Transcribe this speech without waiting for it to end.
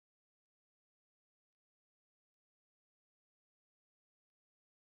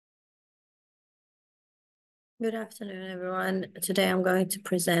Good afternoon, everyone. Today I'm going to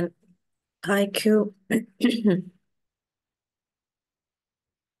present Cáicu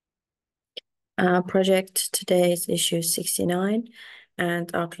project. Today is issue 69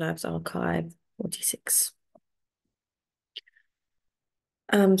 and Archlabs Archive 46.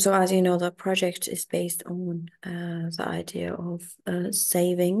 So as you know, the project is based on the idea of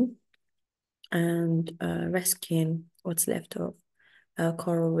saving and rescuing what's left of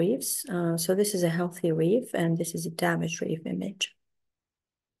coral reefs. So this is a healthy reef and this is a damaged reef image.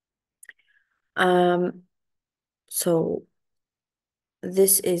 So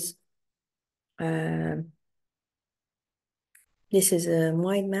this is a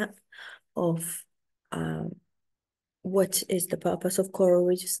mind map of what is the purpose of coral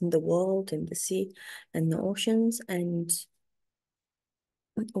reefs in the world, in the sea and the oceans, and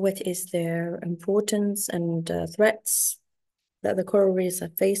what is their importance and threats that the coral reefs are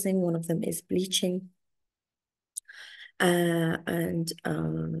facing. One of them is bleaching, and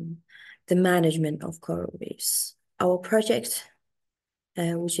the management of coral reefs. Our project,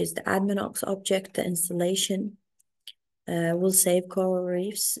 which is the Admanox object, the installation, will save coral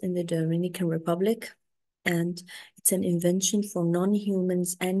reefs in the Dominican Republic, and it's an invention for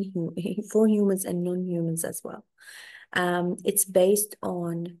non-humans and for humans and non-humans as well. It's based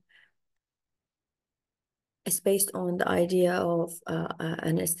on the idea of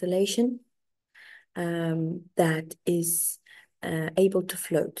an installation that is able to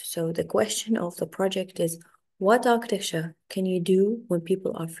float. So the question of the project is, what architecture can you do when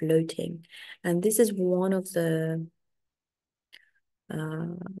people are floating? And this is one of the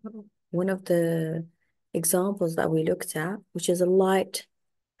examples that we looked at, which is a light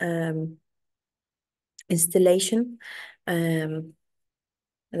installation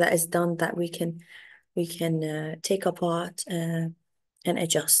that is done that we can take apart and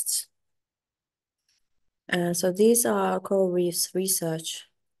adjust. So these are coral reefs research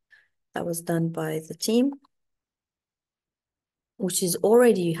that was done by the team, which is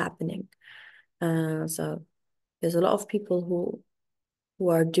already happening. So there's a lot of people who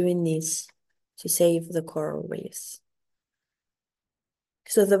are doing this to save the coral reefs.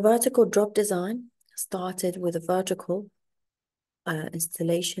 So the vertical drop design started with a vertical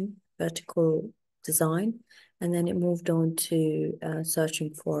installation, vertical design, and then it moved on to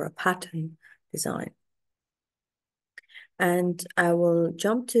searching for a pattern design. And I will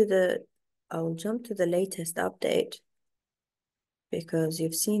jump to the latest update because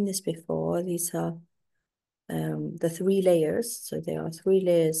you've seen this before. These are the 3 layers. So there are 3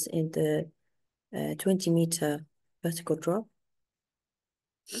 layers in the 20-meter vertical drop.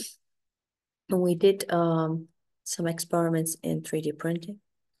 And we did some experiments in 3D printing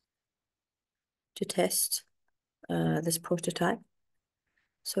to test this prototype.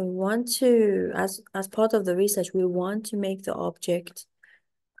 So we want to, as part of the research, we want to make the object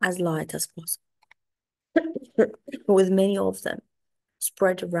as light as possible, with many of them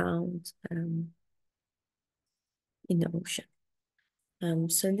spread around in the ocean.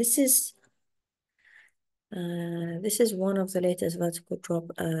 So this is one of the latest vertical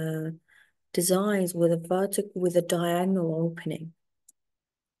drop designs with a diagonal opening,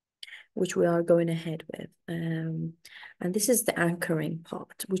 which we are going ahead with. And this is the anchoring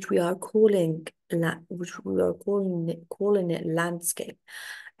part, which we are calling it landscape.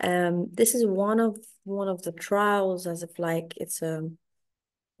 This is one of the trials, as if like it's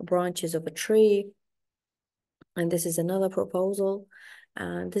branches of a tree. And this is another proposal.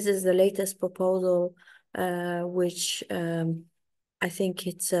 And this is the latest proposal, which I think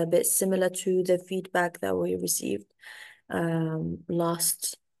it's a bit similar to the feedback that we received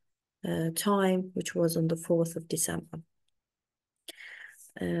last time, which was on the 4th of December.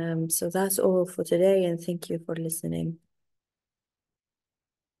 So that's all for today, and thank you for listening.